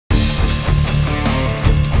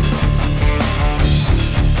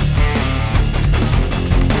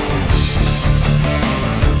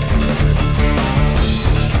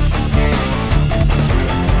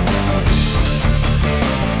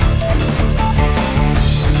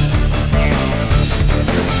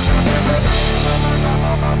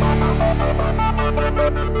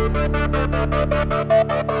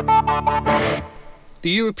The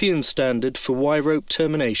European standard for Y-rope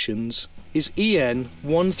terminations is EN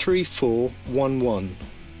 13411,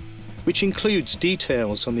 which includes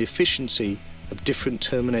details on the efficiency of different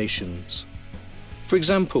terminations. For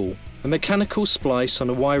example, a mechanical splice on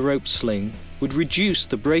a Y-rope sling would reduce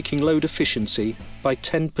the braking load efficiency by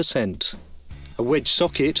 10%. A wedge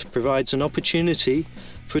socket provides an opportunity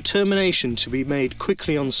for a termination to be made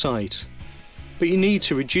quickly on site, but you need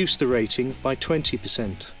to reduce the rating by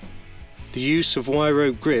 20%. The use of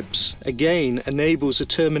Y-rope grips again enables a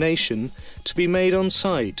termination to be made on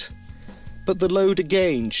site, but the load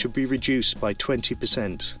again should be reduced by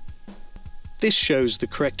 20%. This shows the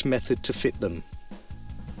correct method to fit them.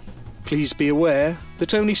 Please be aware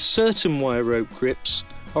that only certain Y-rope grips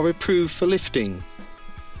are approved for lifting.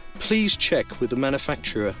 Please check with the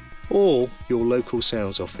manufacturer or your local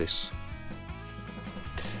sales office.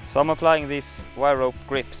 So I'm applying these Y-rope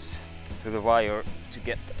grips to the wire to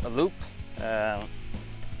get a loop,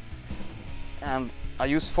 and I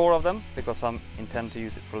use 4 of them because I intend to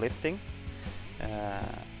use it for lifting.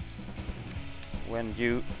 When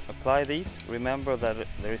you apply these, remember that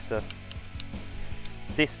there is a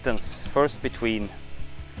distance first between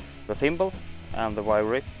the thimble and the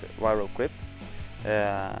Y-rope grip,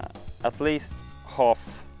 at least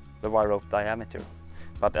half the Y-rope diameter,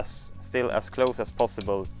 but still as close as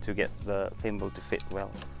possible to get the thimble to fit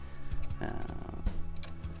well.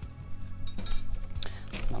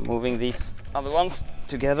 I'm moving these other ones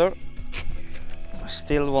together. I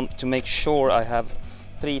still want to make sure I have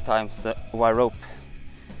 3 times the Y-rope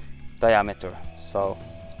diameter, so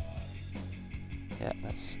yeah,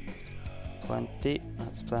 that's plenty,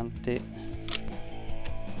 that's plenty.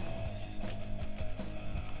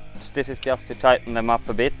 This is just to tighten them up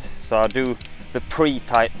a bit, so I do the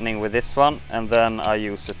pre-tightening with this one, and then I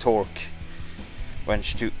use a torque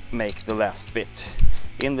wrench to make the last bit.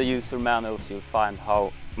 In the user manuals you'll find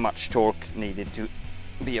how much torque needed to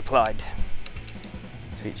be applied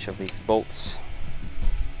to each of these bolts.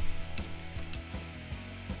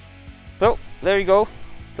 So there you go,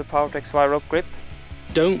 the Certex Y-rope grip.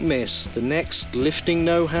 Don't miss the next Lifting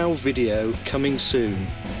Know-How video coming soon.